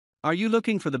Are you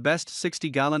looking for the best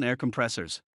 60-gallon air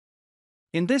compressors?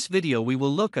 In this video we will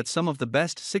look at some of the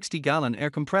best 60-gallon air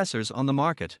compressors on the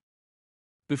market.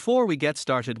 Before we get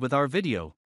started with our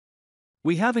video,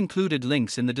 we have included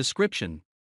links in the description,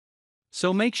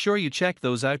 so make sure you check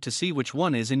those out to see which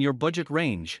one is in your budget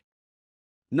range.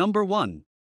 Number 1.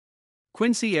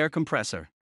 Quincy Air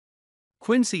Compressor.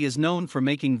 Quincy is known for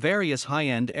making various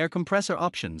high-end air compressor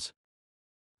options.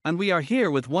 And we are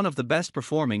here with one of the best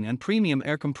performing and premium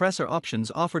air compressor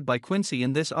options offered by Quincy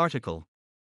in this article.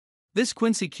 This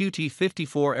Quincy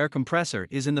QT54 air compressor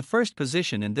is in the first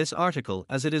position in this article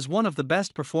as it is one of the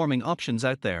best performing options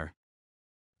out there.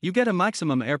 You get a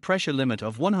maximum air pressure limit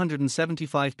of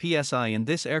 175 psi in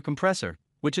this air compressor,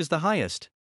 which is the highest.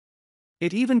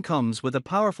 It even comes with a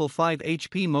powerful 5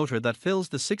 HP motor that fills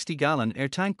the 60-gallon air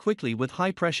tank quickly with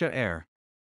high-pressure air.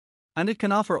 And it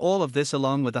can offer all of this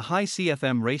along with a high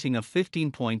CFM rating of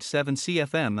 15.7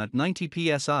 CFM at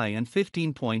 90 psi and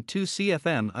 15.2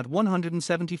 CFM at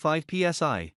 175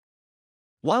 psi.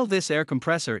 While this air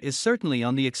compressor is certainly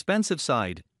on the expensive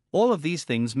side, all of these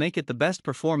things make it the best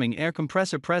performing air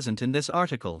compressor present in this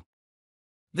article.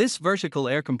 This vertical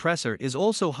air compressor is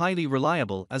also highly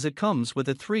reliable as it comes with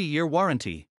a 3-year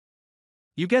warranty.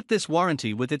 You get this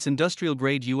warranty with its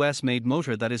industrial-grade US-made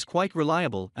motor that is quite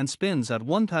reliable and spins at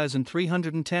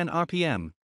 1,310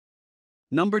 RPM.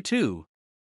 Number 2.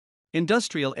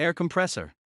 Industrial Air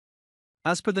Compressor.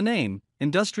 As per the name,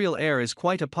 industrial air is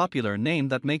quite a popular name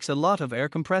that makes a lot of air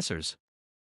compressors.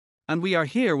 And we are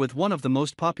here with one of the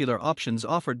most popular options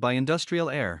offered by Industrial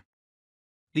Air.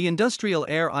 The Industrial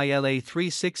Air ILA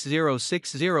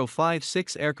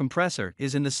 3606056 air compressor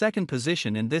is in the second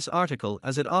position in this article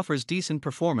as it offers decent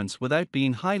performance without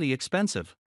being highly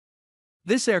expensive.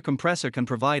 This air compressor can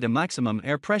provide a maximum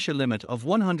air pressure limit of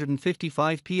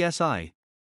 155 psi.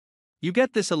 You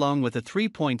get this along with a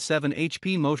 3.7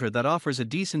 HP motor that offers a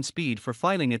decent speed for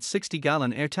filling its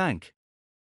 60-gallon air tank.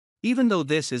 Even though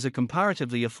this is a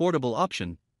comparatively affordable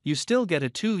option, you still get a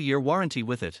 2-year warranty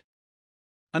with it.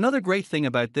 Another great thing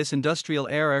about this industrial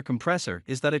air compressor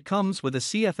is that it comes with a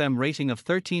CFM rating of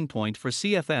 13.4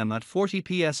 CFM at 40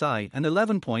 psi and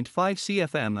 11.5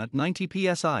 CFM at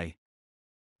 90 psi.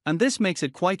 And this makes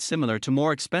it quite similar to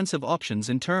more expensive options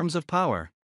in terms of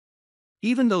power.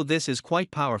 Even though this is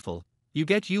quite powerful, you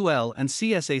get UL and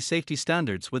CSA safety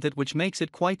standards with it, which makes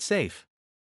it quite safe.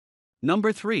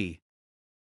 Number 3.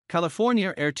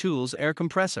 California Air Tools Air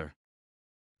Compressor.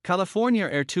 California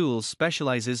Air Tools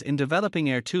specializes in developing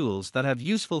air tools that have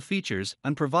useful features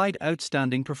and provide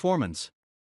outstanding performance.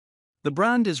 The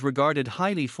brand is regarded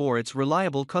highly for its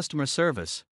reliable customer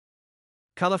service.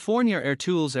 California Air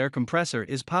Tools Air Compressor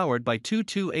is powered by two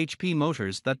 2 HP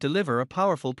motors that deliver a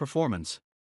powerful performance.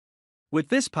 With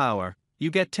this power, you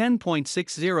get 10.60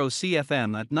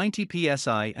 CFM at 90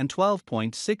 psi and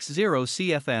 12.60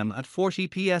 CFM at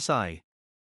 40 psi.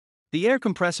 The air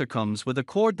compressor comes with a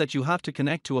cord that you have to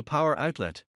connect to a power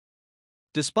outlet.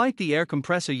 Despite the air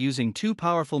compressor using two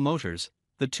powerful motors,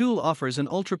 the tool offers an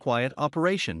ultra-quiet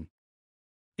operation.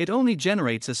 It only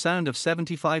generates a sound of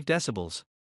 75 decibels.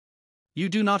 You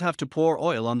do not have to pour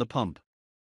oil on the pump.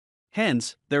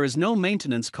 Hence, there is no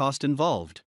maintenance cost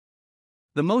involved.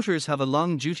 The motors have a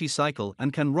long duty cycle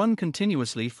and can run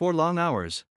continuously for long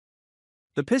hours.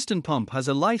 The piston pump has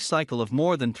a life cycle of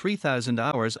more than 3,000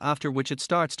 hours after which it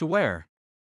starts to wear.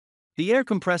 The air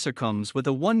compressor comes with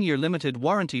a 1-year limited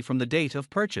warranty from the date of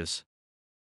purchase.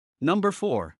 Number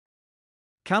 4.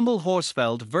 Campbell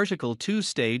Hausfeld Vertical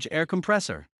 2-Stage Air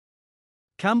Compressor.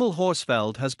 Campbell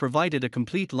Hausfeld has provided a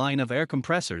complete line of air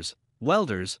compressors,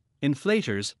 welders,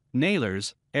 inflators,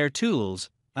 nailers, air tools,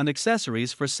 and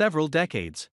accessories for several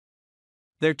decades.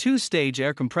 Their 2-stage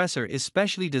air compressor is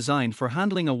specially designed for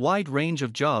handling a wide range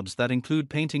of jobs that include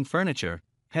painting furniture,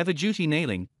 heavy-duty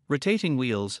nailing, rotating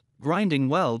wheels, grinding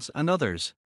welds, and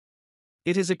others.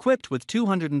 It is equipped with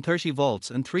 230 volts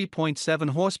and 3.7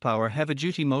 horsepower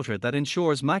heavy-duty motor that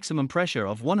ensures maximum pressure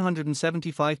of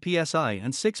 175 psi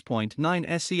and 6.9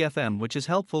 SCFM, which is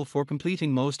helpful for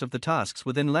completing most of the tasks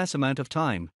within less amount of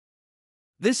time.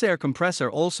 This air compressor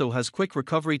also has quick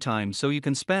recovery time, so you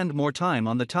can spend more time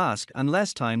on the task and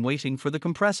less time waiting for the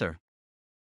compressor.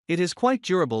 It is quite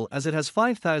durable as it has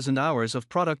 5,000 hours of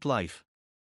product life.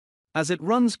 As it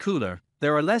runs cooler,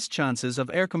 there are less chances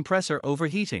of air compressor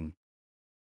overheating.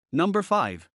 Number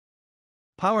 5.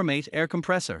 PowerMate Air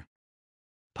Compressor.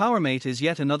 PowerMate is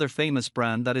yet another famous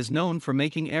brand that is known for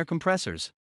making air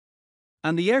compressors.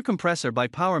 And the air compressor by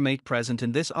PowerMate present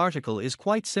in this article is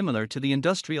quite similar to the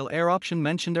industrial air option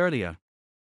mentioned earlier.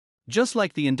 Just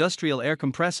like the industrial air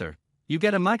compressor, you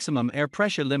get a maximum air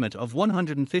pressure limit of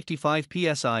 155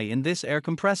 psi in this air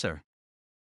compressor.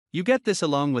 You get this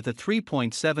along with a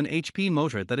 3.7 HP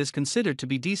motor that is considered to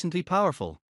be decently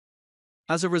powerful.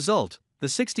 As a result, the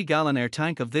 60-gallon air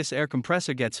tank of this air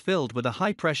compressor gets filled with a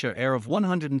high-pressure air of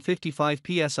 155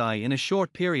 psi in a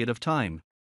short period of time.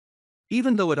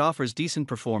 Even though it offers decent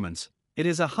performance, it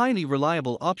is a highly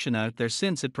reliable option out there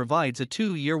since it provides a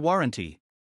 2-year warranty.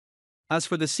 As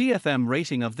for the CFM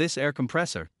rating of this air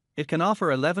compressor, it can offer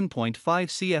 11.5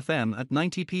 CFM at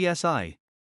 90 psi.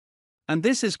 And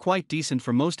this is quite decent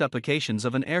for most applications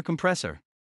of an air compressor.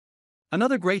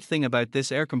 Another great thing about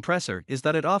this air compressor is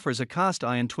that it offers a cast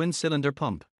iron twin-cylinder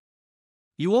pump.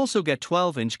 You also get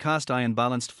 12-inch cast iron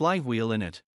balanced flywheel in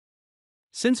it.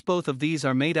 Since both of these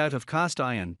are made out of cast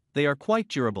iron, they are quite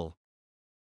durable.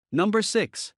 Number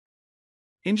 6.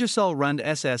 Ingersoll Rand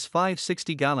SS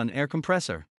 560-gallon air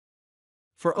compressor.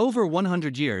 For over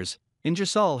 100 years,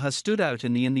 Ingersoll has stood out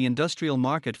in the industrial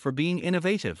market for being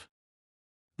innovative.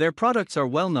 Their products are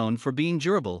well known for being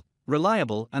durable,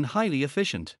 reliable, and highly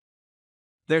efficient.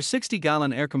 Their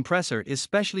 60-gallon air compressor is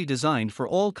specially designed for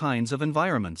all kinds of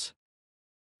environments.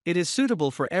 It is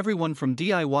suitable for everyone from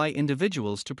DIY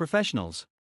individuals to professionals.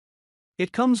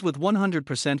 It comes with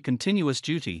 100% continuous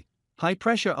duty,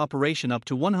 high-pressure operation up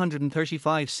to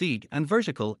 135 SEG and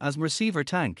vertical as receiver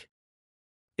tank.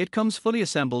 It comes fully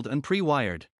assembled and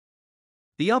pre-wired.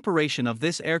 The operation of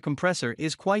this air compressor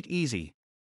is quite easy.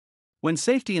 When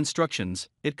safety instructions,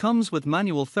 it comes with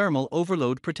manual thermal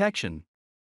overload protection.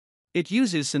 It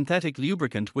uses synthetic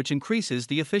lubricant which increases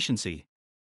the efficiency.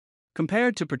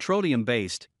 Compared to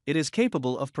petroleum-based, it is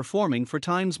capable of performing 4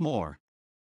 times more.